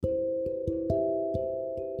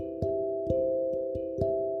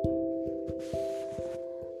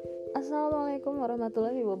Assalamualaikum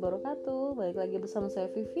warahmatullahi wabarakatuh. Balik lagi bersama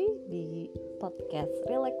saya Vivi di podcast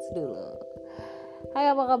Relax Dulu.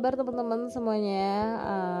 Hai, apa kabar teman-teman semuanya?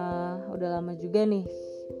 Udah lama juga nih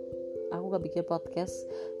aku gak bikin podcast.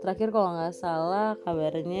 Terakhir kalau gak salah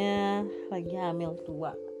kabarnya lagi hamil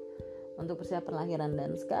tua untuk persiapan lahiran.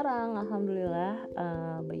 Dan sekarang alhamdulillah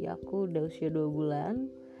bayi aku udah usia 2 bulan.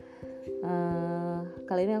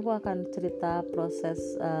 Kali ini aku akan cerita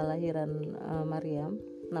proses lahiran Mariam.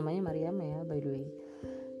 Namanya Mariam ya, by the way.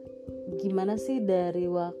 Gimana sih dari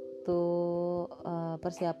waktu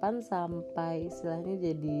persiapan sampai istilahnya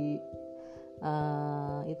jadi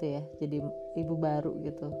jadi ibu baru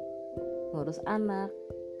gitu, ngurus anak.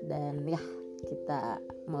 Dan ya, kita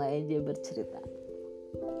mulai aja bercerita.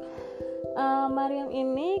 Mariam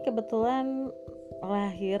ini kebetulan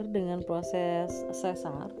lahir dengan proses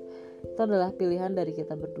sesar. Itu adalah pilihan dari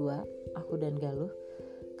kita berdua, aku dan Galuh.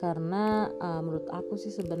 Karena menurut aku sih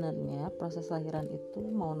sebenarnya proses lahiran itu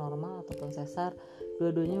mau normal ataupun sesar,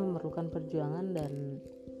 dua-duanya memerlukan perjuangan dan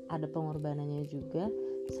ada pengorbanannya juga,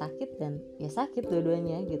 sakit dan ya sakit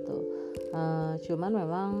dua-duanya gitu. Cuman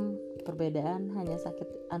memang perbedaan hanya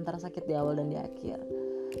sakit, antara sakit di awal dan di akhir.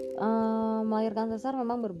 Melahirkan sesar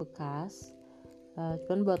memang berbekas,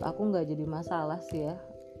 cuman buat aku nggak jadi masalah sih ya,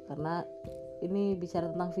 karena ini bicara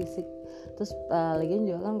tentang fisik. Terus lagian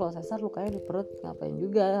juga kan kalau sesar lukanya di perut, ngapain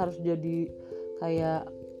juga harus jadi kayak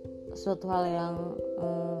suatu hal yang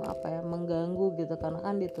mengganggu gitu, karena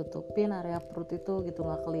kan ditutupin area perut itu gitu,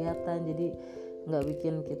 nggak kelihatan, jadi nggak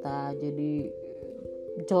bikin kita jadi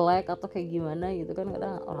jelek atau kayak gimana gitu kan.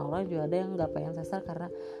 Kadang orang-orang juga ada yang nggak pengen sesar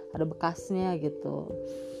karena ada bekasnya gitu.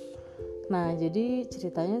 Nah, jadi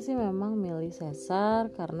ceritanya sih memang milih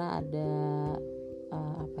sesar karena ada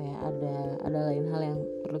ada lain hal yang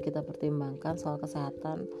perlu kita pertimbangkan soal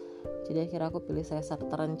kesehatan. Jadi akhirnya aku pilih sesar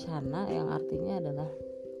terencana, yang artinya adalah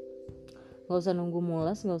nggak usah nunggu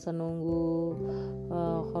mules, nggak usah nunggu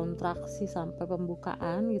kontraksi sampai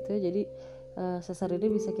pembukaan gitu ya. Jadi sesar ini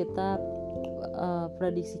bisa kita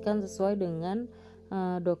prediksikan sesuai dengan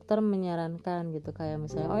dokter menyarankan gitu. Kayak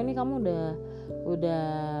misalnya, oh ini kamu udah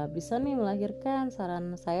bisa nih melahirkan,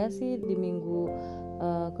 saran saya sih di minggu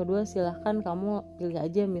kedua silahkan kamu pilih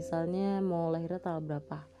aja misalnya mau lahirnya tanggal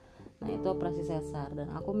berapa. Nah, itu operasi sesar, dan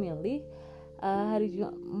aku milih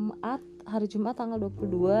hari Jumat tanggal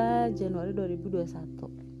 22 Januari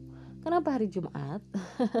 2021. Kenapa hari Jumat?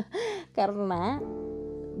 Karena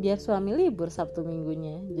biar suami libur Sabtu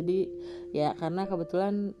minggunya. Jadi ya karena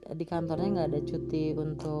kebetulan di kantornya nggak ada cuti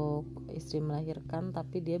untuk istri melahirkan,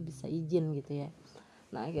 tapi dia bisa izin gitu ya.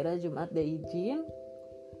 Nah, akhirnya Jumat dia izin,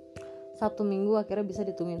 Sabtu Minggu akhirnya bisa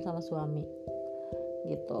ditungguin sama suami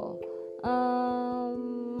gitu.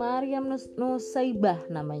 Mariam Nusaibah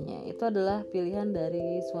namanya, itu adalah pilihan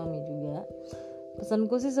dari suami juga.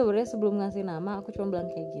 Pesanku sih sebenarnya sebelum ngasih nama, aku cuma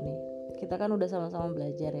bilang kayak gini, kita kan udah sama-sama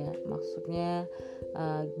belajar ya, maksudnya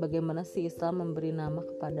bagaimana sih Islam memberi nama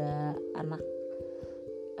kepada anak,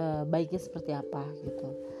 baiknya seperti apa gitu.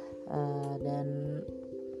 Dan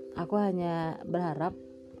aku hanya berharap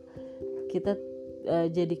kita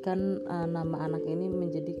jadikan nama anak ini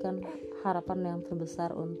menjadikan harapan yang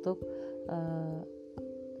terbesar untuk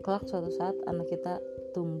kelak suatu saat anak kita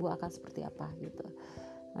tumbuh akan seperti apa gitu.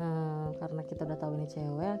 Karena kita udah tahu ini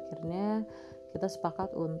cewek, akhirnya kita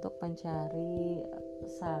sepakat untuk mencari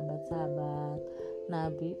sahabat-sahabat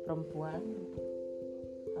Nabi perempuan,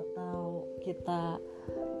 atau kita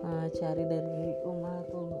cari dari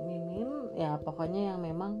Ummahatul Mukminin ya, pokoknya yang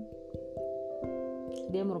memang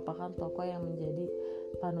dia merupakan tokoh yang menjadi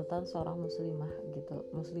panutan seorang muslimah gitu,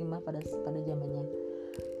 muslimah pada zamannya.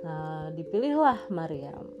 Dipilihlah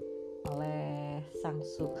Maryam oleh sang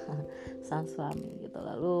suami gitu.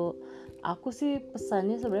 Lalu aku sih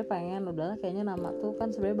pesannya sebenarnya pengen udahlah, kayaknya nama tuh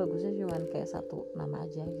kan sebenarnya bagusnya cuman kayak satu nama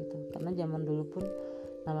aja gitu, karena zaman dulu pun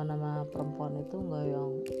nama-nama perempuan itu nggak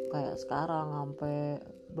yang kayak sekarang sampai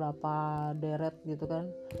berapa deret gitu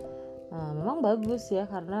kan. Memang bagus ya,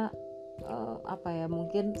 karena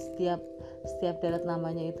mungkin setiap deret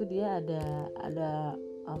namanya itu dia ada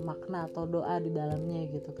makna atau doa di dalamnya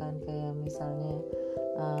gitu kan. Kayak misalnya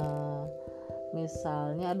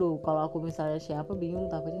kalau aku misalnya siapa bingung,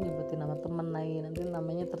 takutnya nyebutin nama temen lain, nanti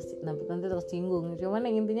namanya nanti tersinggung. Cuman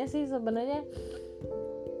yang intinya sih sebenarnya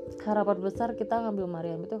harapan besar kita ngambil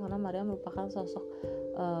Maryam itu karena Maryam merupakan sosok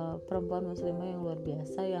perempuan muslimah yang luar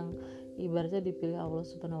biasa, yang ibaratnya dipilih Allah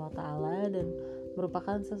Subhanahu wa taala, dan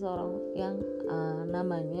merupakan seseorang yang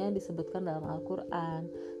namanya disebutkan dalam Al-Quran,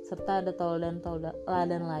 serta ada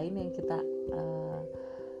teladan lain yang kita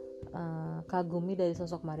kagumi dari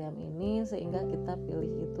sosok Maryam ini, sehingga kita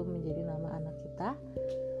pilih itu menjadi nama anak kita,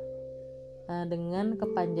 dengan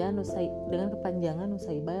kepanjangan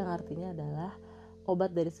Nusaibah yang artinya adalah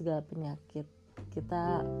obat dari segala penyakit.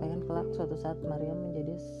 Kita pengen kelak suatu saat Maryam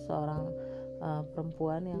menjadi seorang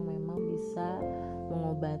perempuan yang memang bisa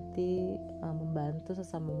mengobati, membantu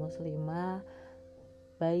sesama muslimah,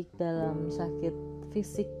 baik dalam sakit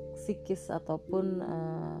fisik, psikis ataupun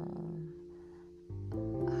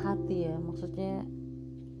hati ya, maksudnya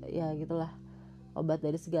ya gitulah, obat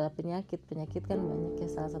dari segala penyakit kan banyak ya,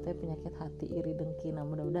 salah satunya penyakit hati, iri, dengki. Nah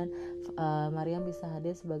mudah-mudahan Maryam bisa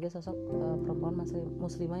hadir sebagai sosok perempuan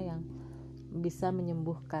muslimah yang bisa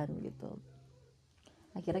menyembuhkan gitu.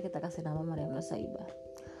 Akhirnya kita kasih nama Maryam Nusaibah.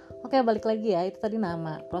 Oke, balik lagi ya, itu tadi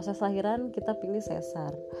nama. Proses lahiran kita pilih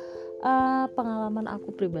sesar. Pengalaman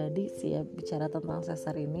aku pribadi sih ya, bicara tentang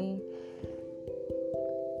sesar ini,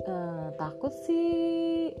 takut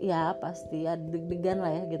sih ya, pasti ya, deg-degan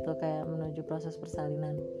lah ya gitu, kayak menuju proses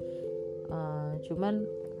persalinan. Cuman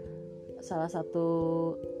salah satu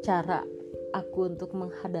cara aku untuk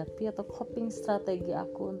menghadapi atau coping strategi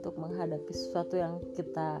aku untuk menghadapi sesuatu yang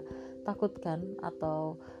kita takutkan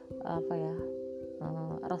atau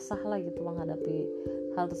resah lah gitu menghadapi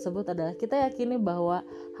hal tersebut adalah kita yakini bahwa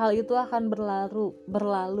hal itu akan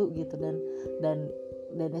berlalu gitu, dan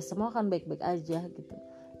ya semua akan baik-baik aja gitu.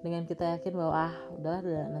 Dengan kita yakin bahwa udahlah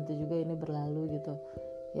nanti juga ini berlalu gitu,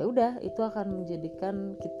 ya udah, itu akan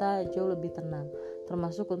menjadikan kita jauh lebih tenang,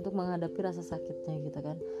 termasuk untuk menghadapi rasa sakitnya gitu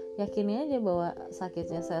kan. Yakini aja bahwa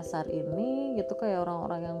sakitnya sesar ini gitu, kayak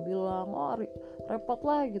orang-orang yang bilang repot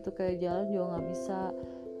lah gitu, kayak jalan juga nggak bisa,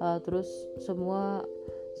 terus semua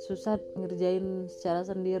susah ngerjain secara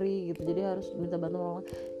sendiri gitu, jadi harus minta bantuan orang.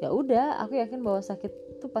 Ya udah, aku yakin bahwa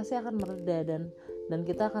sakit itu pasti akan mereda, dan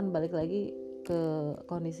kita akan balik lagi ke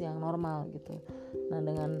kondisi yang normal gitu. Nah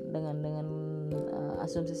dengan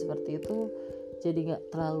asumsi seperti itu, jadi nggak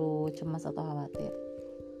terlalu cemas atau khawatir.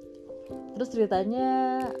 Terus ceritanya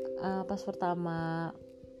pas pertama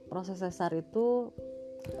proses sesar itu,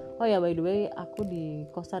 oh ya by the way, aku di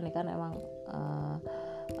kosan nih kan, emang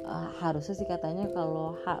harusnya sih katanya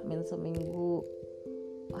kalau H-min seminggu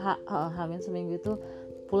itu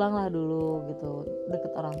pulanglah dulu gitu,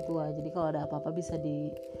 deket orang tua, jadi kalau ada apa-apa bisa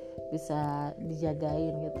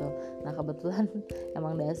dijagain gitu. Nah kebetulan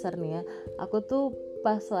emang dasar nih ya, aku tuh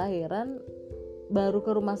pas lahiran baru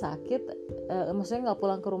ke rumah sakit, maksudnya nggak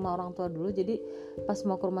pulang ke rumah orang tua dulu, jadi pas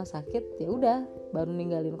mau ke rumah sakit ya udah baru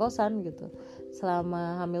ninggalin kosan gitu.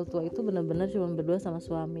 Selama hamil tua itu benar-benar cuma berdua sama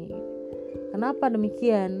suami. Kenapa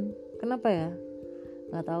demikian? Kenapa ya?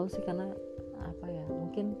 Nggak tahu sih, karena apa ya,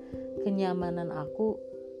 mungkin kenyamanan aku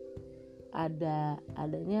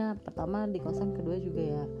adanya pertama di kosan, kedua juga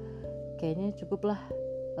ya kayaknya cukup lah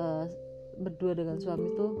berdua dengan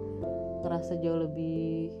suami tuh ngerasa jauh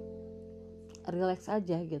lebih relax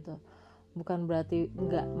aja gitu. Bukan berarti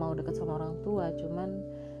nggak mau dekat sama orang tua, cuman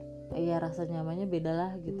ya rasa nyamannya beda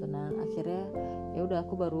lah gitu. Nah akhirnya ya udah,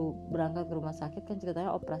 aku baru berangkat ke rumah sakit kan,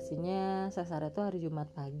 ceritanya operasinya sesar itu hari Jumat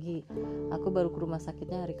pagi, aku baru ke rumah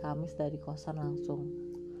sakitnya hari Kamis dari kosan langsung.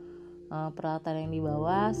 Peralatan yang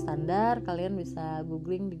dibawa standar, kalian bisa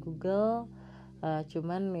googling di Google.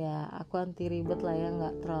 Cuman ya aku anti ribet lah ya,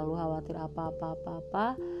 nggak terlalu khawatir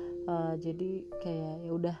apa-apa. Jadi kayak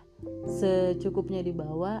ya udah secukupnya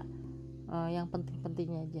dibawa, yang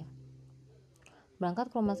penting-pentingnya aja.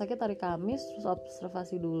 Berangkat ke rumah sakit hari Kamis, terus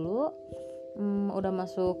observasi dulu. Udah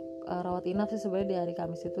masuk rawat inap sih sebenarnya di hari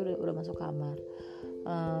Kamis itu, udah masuk kamar.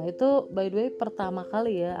 Itu by the way pertama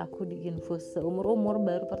kali ya aku diinfus, seumur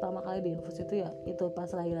baru pertama kali diinfus itu ya itu pas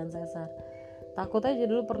lahiran sesar. Takut aja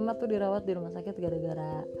dulu pernah tuh dirawat di rumah sakit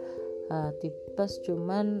gara-gara tipes,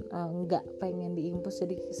 cuman nggak pengen diinfus,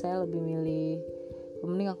 jadi saya lebih milih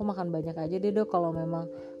mending aku makan banyak aja deh dok, kalau memang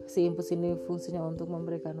si infus ini fungsinya untuk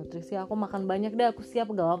memberikan nutrisi, aku makan banyak deh, aku siap,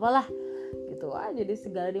 gak apa-apa lah gitu. Jadi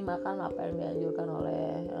segala dimakan apa yang dianjurkan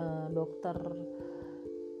oleh dokter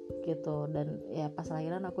gitu. Dan ya pas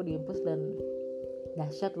lahiran aku diinfus dan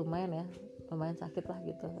dahsyat, lumayan sakit lah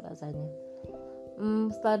gitu rasanya.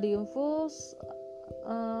 Setelah diinfus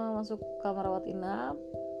masuk kamar rawat inap,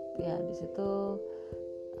 ya di situ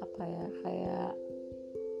apa ya, kayak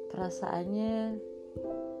perasaannya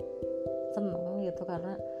seneng gitu,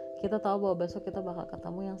 karena kita tahu bahwa besok kita bakal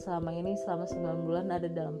ketemu yang selama 9 bulan ada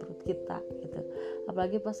dalam perut kita gitu.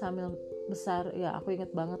 Apalagi pas hamil besar, ya aku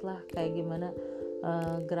inget banget lah kayak gimana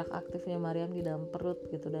gerak aktifnya Maryam di dalam perut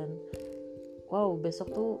gitu. Dan wow,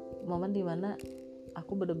 besok tuh momen dimana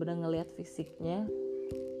aku benar-benar ngelihat fisiknya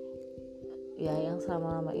ya yang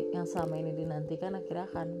selama ini dinantikan akhirnya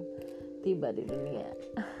akan tiba di dunia.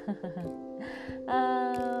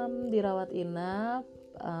 dirawat inap.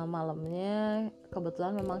 Malamnya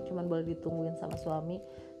kebetulan memang cuma boleh ditungguin sama suami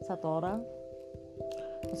satu orang,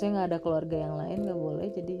 maksudnya nggak ada keluarga yang lain, nggak boleh.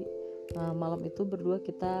 Jadi malam itu berdua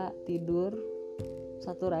kita tidur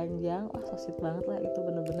satu ranjang. Wah, so sweet banget lah itu,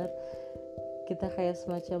 bener-bener kita kayak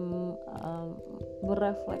semacam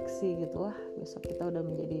berefleksi gitu. Wah, besok kita udah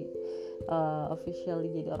menjadi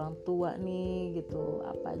officially jadi orang tua nih gitu.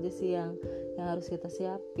 Apa aja sih yang harus kita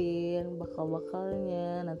siapin,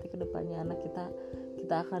 bakal-bakalnya nanti kedepannya anak kita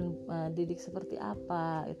akan didik seperti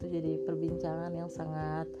apa. Itu jadi perbincangan yang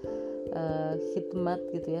sangat hikmat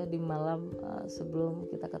gitu ya di malam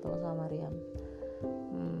sebelum kita ketemu sama Mariam.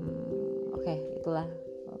 Oke, itulah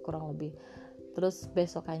kurang lebih. Terus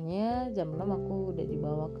besokannya jam 6 aku udah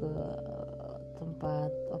dibawa ke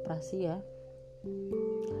tempat operasi ya.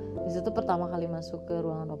 Di situ pertama kali masuk ke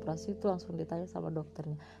ruangan operasi itu langsung ditanya sama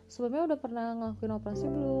dokternya, sebelumnya udah pernah ngelakuin operasi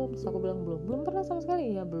belum? Terus aku bilang belum pernah sama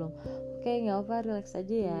sekali. Ya belum. Oke, nggak apa, relax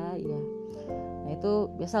aja ya. Iya. Nah itu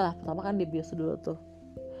biasalah, pertama kan dibius dulu tuh.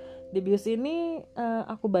 Di bius ini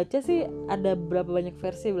aku baca sih ada berapa banyak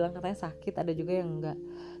versi, bilang katanya sakit, ada juga yang enggak.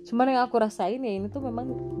 Cuman yang aku rasain ya ini tuh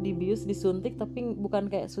memang dibius, disuntik, tapi bukan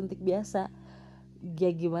kayak suntik biasa.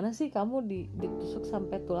 Ya gimana sih kamu ditusuk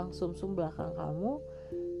sampai tulang sumsum belakang kamu.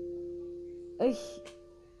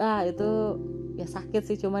 Itu ya sakit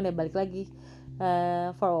sih, cuman ya balik lagi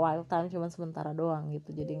for a while time, cuman sementara doang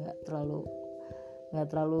gitu. Jadi nggak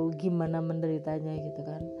terlalu gimana menderitanya gitu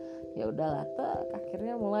kan. Ya udahlah,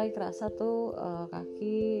 akhirnya mulai kerasa tuh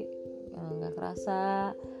kaki nggak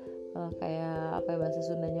kerasa, kayak apa ya bahasa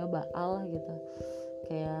Sundanya, baal gitu,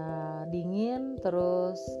 kayak dingin.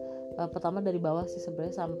 Terus pertama dari bawah sih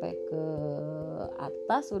sebenarnya sampai ke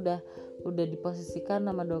atas udah diposisikan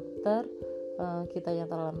sama dokter. Kitanya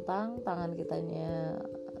terlentang, tangan kitanya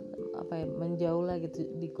menjauh lah gitu,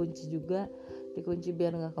 dikunci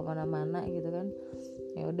biar nggak kemana-mana gitu kan.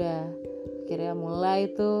 Ya udah, akhirnya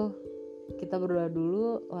mulai tuh kita berdoa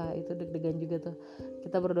dulu. Wah itu deg-degan juga tuh.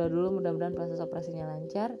 Kita berdoa dulu, mudah-mudahan proses operasinya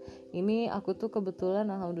lancar. Ini aku tuh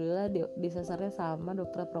kebetulan alhamdulillah disasarnya sama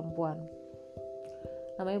dokter perempuan,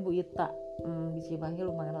 namanya Bu Ita. Di Cimahi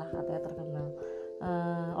lumayan lah katanya terkenal.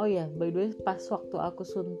 Oh ya, by the way, pas waktu aku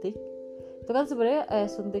suntik itu kan sebenarnya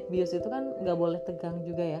suntik bius itu kan nggak boleh tegang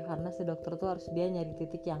juga ya, karena si dokter tuh harus dia nyari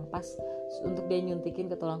titik yang pas untuk dia nyuntikin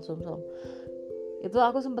ke tulang sumsum. Itu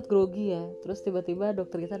aku sempat grogi ya, terus tiba-tiba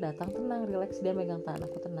dokter kita datang, tenang, relax, dia megang tangan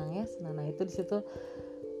aku, tenang ya. Nah itu di situ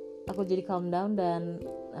aku jadi calm down dan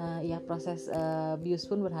ya proses bius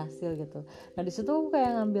pun berhasil gitu. Nah di situ aku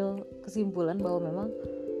kayak ngambil kesimpulan bahwa memang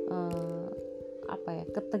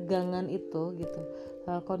ketegangan itu gitu,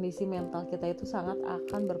 kondisi mental kita itu sangat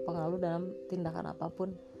akan berpengaruh dalam tindakan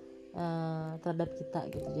apapun terhadap kita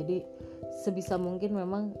gitu. Jadi sebisa mungkin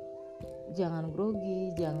memang jangan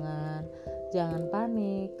grogi, jangan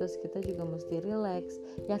panik. Terus kita juga mesti relax,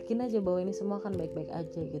 yakin aja bahwa ini semua akan baik-baik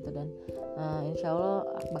aja gitu, dan insya Allah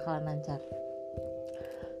bakalan lancar.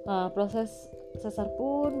 Proses sesar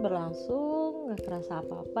pun berlangsung, gak kerasa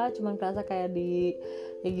apa-apa, cuman kerasa kayak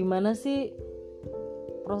gimana sih,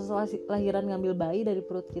 proses lahiran ngambil bayi dari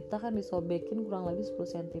perut kita kan disobekin kurang lebih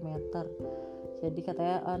 10 cm. Jadi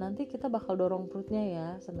katanya nanti kita bakal dorong perutnya ya,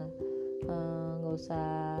 senang, nggak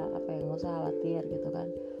usah khawatir gitu kan.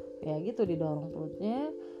 Ya gitu, didorong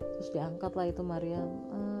perutnya, terus diangkat lah itu Mariam.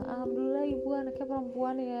 Alhamdulillah ibu anaknya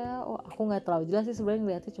perempuan ya. Oh aku nggak terlalu jelas sih sebenarnya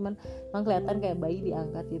ngeliatnya, cuman emang kelihatan kayak bayi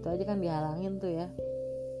diangkat gitu aja kan, dihalangin tuh ya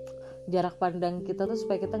jarak pandang kita tuh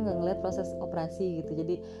supaya kita nggak ngeliat proses operasi gitu.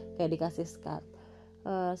 Jadi kayak dikasih skat,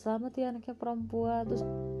 selamat ya anaknya perempuan. Terus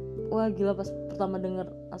wah gila, pas pertama denger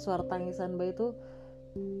suara tangisan bayi tuh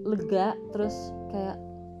lega, terus kayak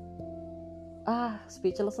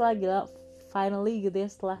speechless lah, gila, finally gitu ya,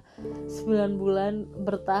 setelah 9 bulan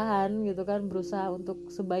bertahan gitu kan, berusaha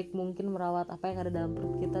untuk sebaik mungkin merawat apa yang ada dalam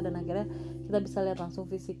perut kita, dan akhirnya kita bisa lihat langsung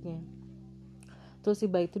fisiknya. Terus si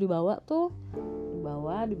bayi itu dibawa,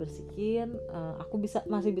 dibersihin. Aku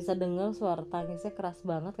masih bisa dengar suara tangisnya keras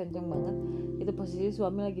banget, kenceng banget. Itu posisi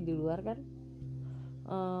suami lagi di luar kan.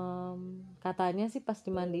 Katanya sih pas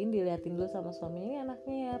dimandiin diliatin dulu sama suaminya, ini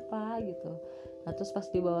anaknya ya pak gitu. Nah terus pas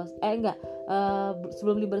dibawa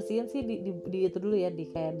sebelum dibersihin sih di itu dulu ya,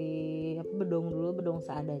 bedong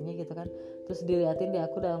seadanya gitu kan. Terus diliatin di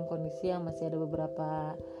aku dalam kondisi yang masih ada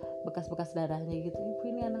beberapa bekas-bekas darahnya gitu. Ibu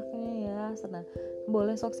ini anaknya ya, senang,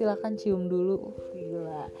 boleh sok silakan cium dulu.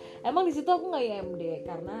 Gila, emang di situ aku nggak IMD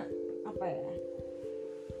karena apa ya,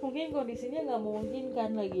 mungkin kondisinya nggak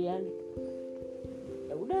memungkinkan lagi ya.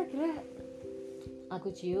 Ya udah akhirnya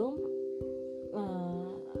aku cium,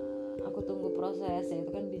 aku tunggu proses ya,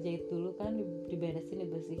 itu kan dijahit dulu kan, diberesin,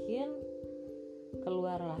 dibersihin.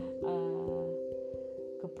 keluarlah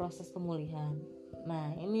ke proses pemulihan.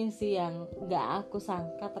 Nah ini sih yang gak aku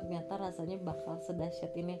sangka, ternyata rasanya bakal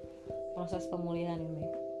sedahsyat ini proses pemulihan ini.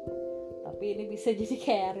 Tapi ini bisa jadi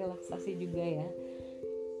kayak relaksasi juga ya.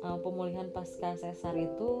 Pemulihan pasca sesar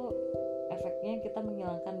itu efeknya kita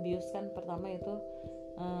menghilangkan bius kan. Pertama itu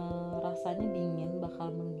rasanya dingin,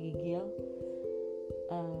 bakal menggigil.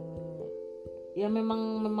 Ya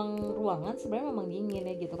memang ruangan sebenarnya memang dingin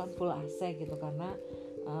ya gitu kan, full AC gitu, karena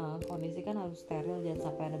kondisi kan harus steril,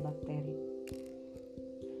 jangan sampai ada bakteri.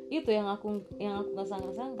 Itu yang aku nggak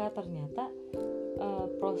sangka ternyata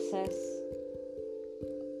proses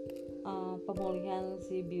pemulihan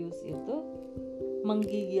si bius itu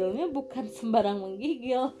menggigilnya bukan sembarang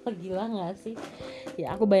menggigil. Gila nggak sih?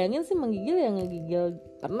 Ya aku bayangin sih menggigil ya ngegigil,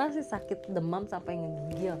 pernah sih sakit demam sampai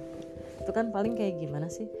ngegigil, itu kan paling kayak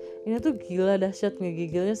gimana sih. Ini tuh gila dahsyat,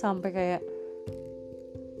 ngegigilnya sampai kayak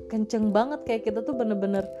kenceng banget, kayak kita tuh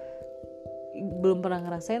bener-bener belum pernah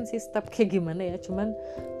ngerasain sih step kayak gimana ya, cuman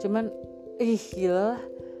gila,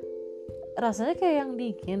 rasanya kayak yang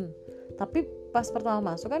dingin. Tapi pas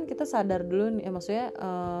pertama masuk kan kita sadar dulu nih, maksudnya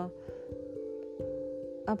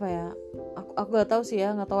apa ya, aku gak tahu sih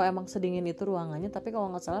ya, nggak tahu emang sedingin itu ruangannya. Tapi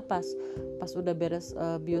kalau nggak salah pas udah beres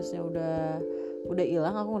biusnya udah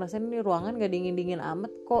hilang, aku ngerasain ini ruangan gak dingin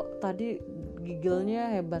amat kok, tadi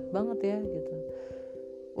gigilnya hebat banget ya gitu.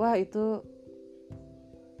 Wah itu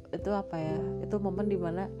apa ya, itu momen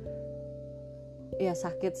dimana ya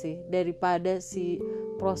sakit sih daripada si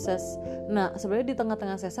proses. Nah sebenarnya di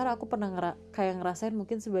tengah-tengah sesar aku pernah kayak ngerasain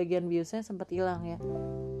mungkin sebagian biusnya sempat hilang ya.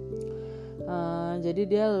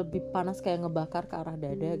 Jadi dia lebih panas kayak ngebakar ke arah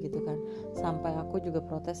dada gitu kan, sampai aku juga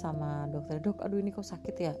protes sama dokter, dok aduh ini kok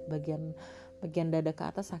sakit ya, bagian dada ke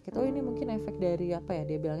atas sakit. Oh ini mungkin efek dari apa ya,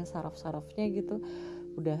 dia bilangnya saraf-sarafnya gitu.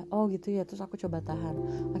 Udah oh gitu ya, terus aku coba tahan.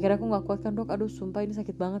 Akhirnya aku nggak kuat kan, dok aduh sumpah ini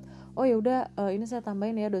sakit banget. Oh ya udah ini saya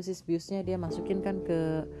tambahin ya dosis biusnya, dia masukin kan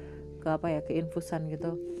ke apa ya, ke infusan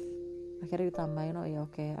gitu. Akhirnya ditambahin, oh ya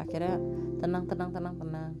oke. Akhirnya tenang.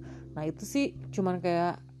 Nah itu sih cuman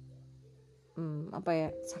kayak apa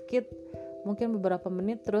ya, sakit mungkin beberapa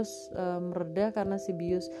menit, terus mereda karena si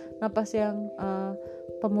bius. Nah pas yang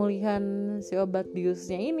pemulihan si obat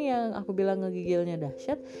biusnya ini yang aku bilang ngegigilnya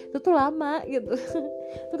dahsyat, itu tuh lama gitu.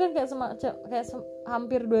 Itu kan kayak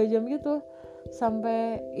hampir 2 jam gitu,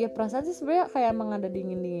 sampai ya perasaan sih sebenarnya kayak emang ada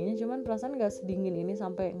dingin-dinginnya, cuman perasaan nggak sedingin ini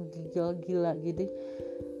sampai ngegigil gila gitu.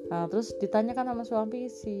 Nah, terus ditanyakan sama suami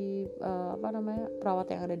si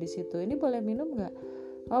perawat yang ada di situ, ini boleh minum nggak?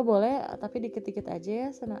 Oh boleh, tapi dikit-dikit aja ya.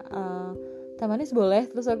 Teh manis boleh.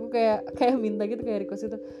 Terus aku kayak minta gitu, kayak request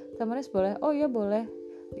itu, teh manis boleh? Oh iya boleh.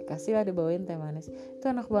 Dikasih lah, dibawain teh manis. Itu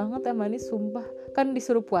enak banget teh manis, sumpah. Kan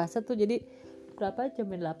disuruh puasa tuh, jadi berapa jam?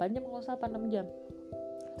 8 jam kalau nggak salah, 6 jam.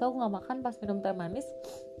 Tuh aku nggak makan pas minum teh manis,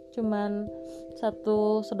 cuman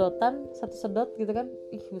satu sedot gitu kan.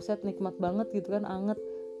 Ih buset, nikmat banget gitu kan, anget.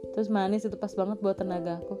 Terus manis, itu pas banget buat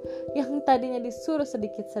tenaga aku. Yang tadinya disuruh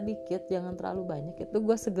sedikit-sedikit, jangan terlalu banyak, itu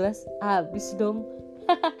gue segelas habis dong.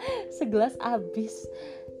 Segelas habis.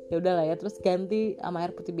 Ya udahlah ya, terus ganti sama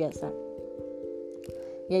air putih biasa.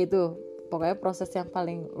 Ya itu, pokoknya proses yang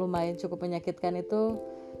paling lumayan cukup menyakitkan itu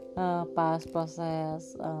pas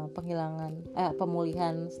proses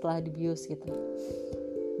pemulihan setelah dibius gitu.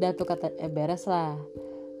 Udah tuh kata beres lah.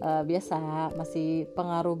 Biasa masih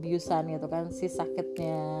pengaruh biusan gitu kan, si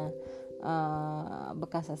sakitnya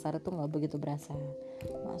bekas sesar itu nggak begitu berasa.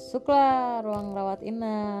 Masuklah ruang rawat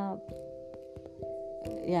inap,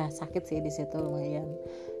 ya sakit sih di situ lumayan,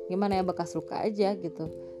 gimana ya, bekas luka aja gitu,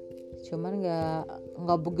 cuman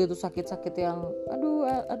nggak begitu sakit yang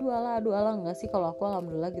aduh ala nggak sih. Kalau aku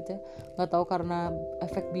alhamdulillah gitu ya, nggak tahu karena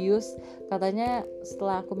efek bius. Katanya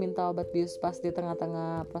setelah aku minta obat bius pas di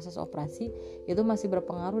tengah-tengah proses operasi, itu masih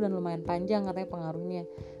berpengaruh dan lumayan panjang katanya pengaruhnya,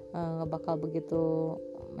 nggak bakal begitu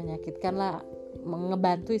menyakitkan lah,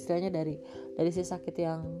 ngebantu istilahnya dari si sakit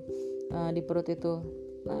yang di perut itu.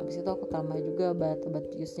 Nah habis itu aku tambah juga obat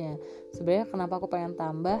biusnya. Sebenarnya kenapa aku pengen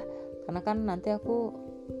tambah, karena kan nanti aku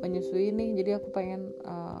menyusui nih, jadi aku pengen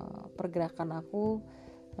pergerakan aku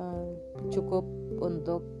cukup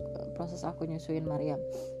untuk proses aku nyusuin Maryam.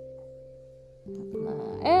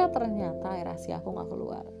 Nah ternyata air ASI aku nggak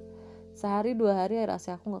keluar, sehari 2 hari air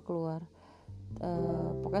ASI aku nggak keluar.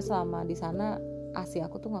 Pokoknya selama di sana ASI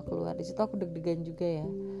aku tuh nggak keluar. Di situ aku deg-degan juga ya,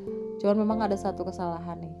 cuman memang ada satu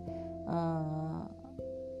kesalahan nih.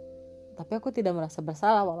 Tapi aku tidak merasa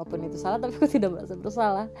bersalah, walaupun itu salah, tapi aku tidak merasa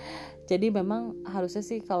bersalah. Jadi memang harusnya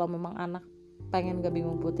sih kalau memang anak pengen gak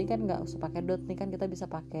bingung putih kan gak usah pakai dot nih, kan kita bisa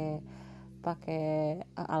pakai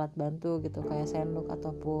alat bantu gitu, kayak sendok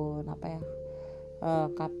ataupun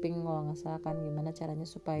cupping kalau nggak salah kan, gimana caranya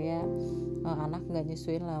supaya anak nggak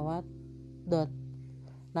nyusuin lewat dot.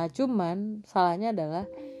 Nah cuman salahnya adalah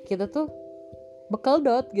kita tuh bekal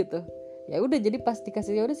dot gitu. Ya udah, jadi pas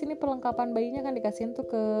dikasih, ya udah sini perlengkapan bayinya kan, dikasihin tuh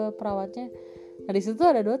ke perawatnya. Nah di situ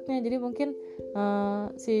ada dotnya, jadi mungkin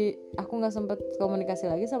si aku nggak sempet komunikasi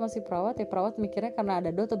lagi sama si perawat. Ya perawat mikirnya karena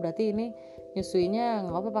ada dot berarti ini nyusuinya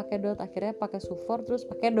nggak apa pakai dot, akhirnya pakai sufor terus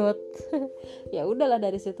pakai dot. Ya udahlah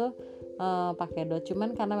dari situ pakai dot.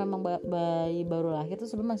 Cuman karena memang bayi baru lahir tuh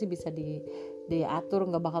sebenarnya masih bisa diatur,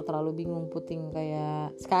 nggak bakal terlalu bingung puting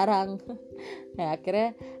kayak sekarang. Ya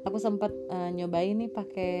akhirnya aku sempat nyobain nih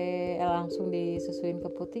pakai langsung disusuin ke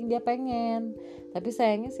puting, dia pengen, tapi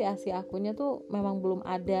sayangnya si ASI akunya tuh memang belum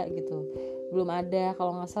ada gitu, belum ada.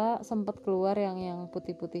 Kalau nggak salah sempat keluar yang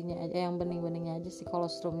putih-putihnya aja, yang bening-beningnya aja, si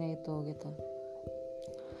kolostrumnya itu gitu.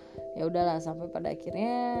 Ya udahlah sampai pada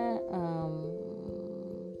akhirnya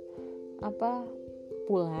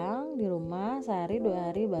pulang di rumah sehari 2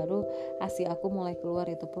 hari baru ASI aku mulai keluar,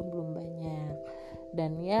 itu pun belum banyak.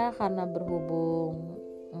 Dan ya karena berhubung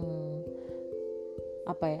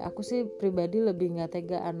aku sih pribadi lebih nggak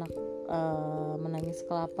tega anak menangis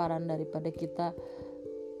kelaparan daripada kita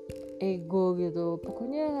ego gitu,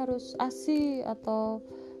 pokoknya harus ASI atau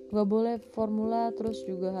nggak boleh formula, terus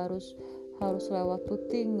juga harus lewat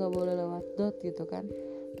puting, nggak boleh lewat dot gitu kan.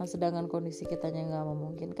 Nah sedangkan kondisi kitanya nggak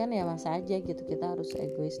memungkinkan, ya masa aja gitu kita harus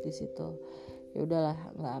egois di situ. Ya udahlah,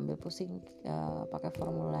 nggak ambil pusing pakai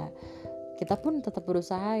formula. Kita pun tetap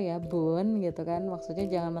berusaha ya bun gitu kan, maksudnya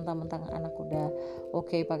jangan mentang-mentang anak udah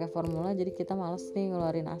oke pakai formula jadi kita males nih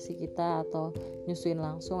ngeluarin ASI kita atau nyusuin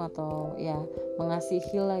langsung atau ya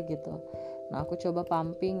mengasihi lah gitu. Nah aku coba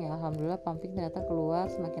pumping, ya alhamdulillah pumping ternyata keluar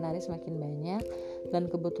semakin hari semakin banyak, dan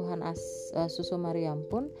kebutuhan susu Mariam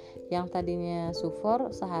pun yang tadinya sufor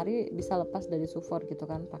sehari bisa lepas dari sufor gitu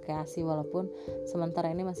kan, pakai ASI walaupun sementara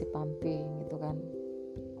ini masih pumping gitu kan.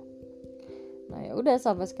 Nah ya udah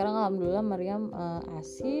sampai sekarang alhamdulillah Mariam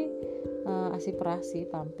ASI perasi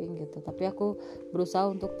pumping gitu. Tapi aku berusaha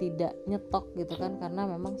untuk tidak nyetok gitu kan, karena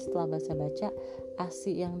memang setelah baca-baca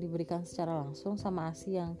ASI yang diberikan secara langsung sama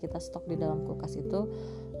ASI yang kita stok di dalam kulkas itu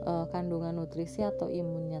kandungan nutrisi atau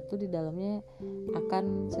imunnya tuh di dalamnya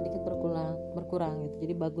akan sedikit berkurang gitu.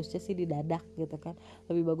 Jadi bagusnya sih didadak gitu kan.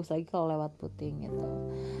 Lebih bagus lagi kalau lewat puting gitu.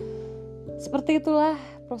 Seperti itulah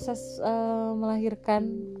proses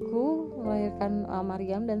melahirkan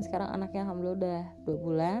Mariam, dan sekarang anaknya alhamdulillah udah 2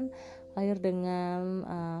 bulan, lahir dengan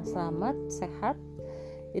selamat, sehat.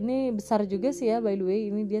 Ini besar juga sih ya, by the way,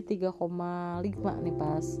 ini dia 3,5 nih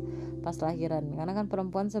pas lahiran, karena kan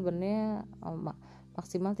perempuan sebenarnya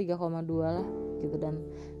maksimal 3,2 lah gitu.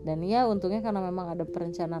 Dan ya untungnya karena memang ada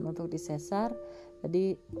perencanaan untuk disesar,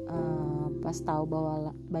 jadi pas tahu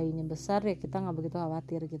bahwa bayinya besar ya kita nggak begitu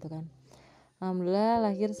khawatir gitu kan. Alhamdulillah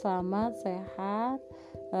lahir selamat, sehat,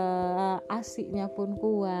 ASI-nya pun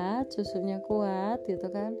kuat, susunya kuat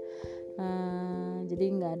gitu kan.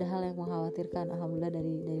 Jadi nggak ada hal yang mengkhawatirkan alhamdulillah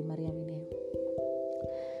dari Mariam ini.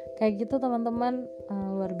 Kayak gitu teman-teman,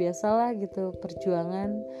 luar biasa lah gitu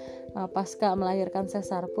perjuangan pasca melahirkan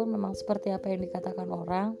sesar pun memang seperti apa yang dikatakan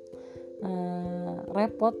orang.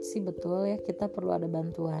 Repot sih betul ya, kita perlu ada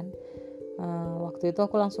bantuan. Waktu itu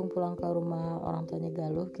aku langsung pulang ke rumah orang tuanya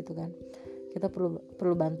Galuh gitu kan. Kita perlu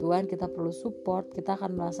bantuan, kita perlu support, kita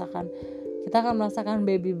akan merasakan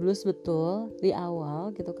baby blues betul di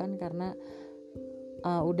awal gitu kan, karena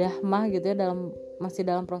udah gitu ya, masih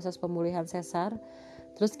dalam proses pemulihan sesar.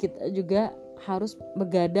 Terus kita juga harus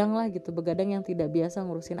begadang yang tidak biasa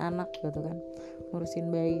ngurusin anak gitu kan,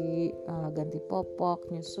 ngurusin bayi, ganti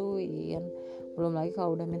popok, nyusuin, belum lagi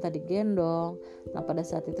kalau udah minta digendong. Nah pada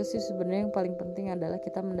saat itu sih sebenarnya yang paling penting adalah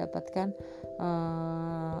kita mendapatkan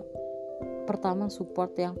pertama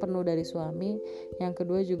support yang penuh dari suami, yang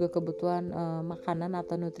kedua juga kebutuhan makanan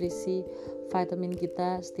atau nutrisi vitamin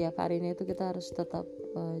kita setiap harinya itu kita harus tetap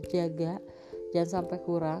jaga, jangan sampai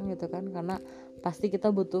kurang gitu kan, karena pasti kita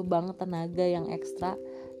butuh banget tenaga yang ekstra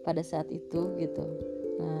pada saat itu gitu.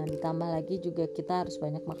 Nah ditambah lagi juga kita harus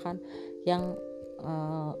banyak makan yang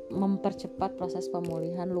mempercepat proses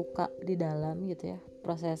pemulihan luka di dalam gitu ya,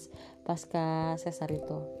 proses pasca sesar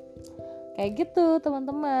itu. Kayak gitu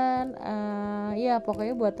teman-teman. Ya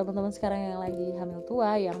pokoknya buat teman-teman sekarang yang lagi hamil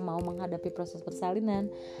tua, yang mau menghadapi proses persalinan,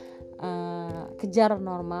 kejar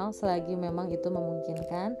normal selagi memang itu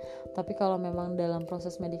memungkinkan. Tapi kalau memang dalam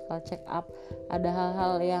proses medical check up ada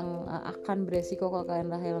hal-hal yang akan beresiko kalau kalian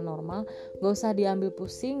lahiran normal, gak usah diambil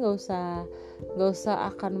pusing, gak usah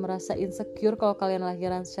akan merasa insecure kalau kalian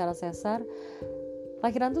lahiran secara sesar.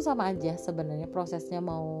 lahiran tuh sama aja sebenarnya, prosesnya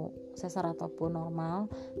mau sesar ataupun normal,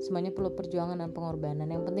 semuanya perlu perjuangan dan pengorbanan.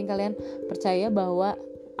 Yang penting kalian percaya bahwa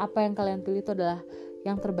apa yang kalian pilih itu adalah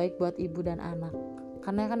yang terbaik buat ibu dan anak.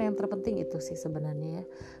 Karena kan yang terpenting itu sih sebenarnya ya.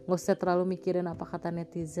 Nggak usah terlalu mikirin apa kata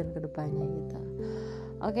netizen ke depannya gitu.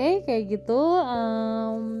 Oke, kayak gitu.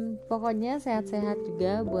 Pokoknya sehat-sehat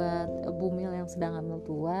juga buat bumil yang sedang hamil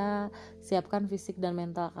tua. Siapkan fisik dan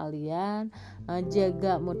mental kalian,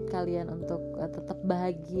 jaga mood kalian untuk tetap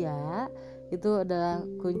bahagia. Itu adalah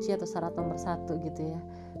kunci atau syarat nomor 1 gitu ya,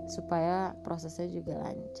 supaya prosesnya juga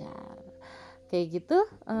lancar. Kayak gitu.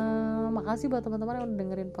 Makasih buat teman-teman yang udah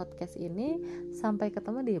dengerin podcast ini. Sampai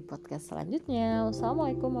ketemu di podcast selanjutnya.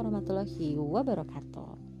 Wassalamualaikum warahmatullahi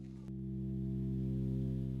wabarakatuh.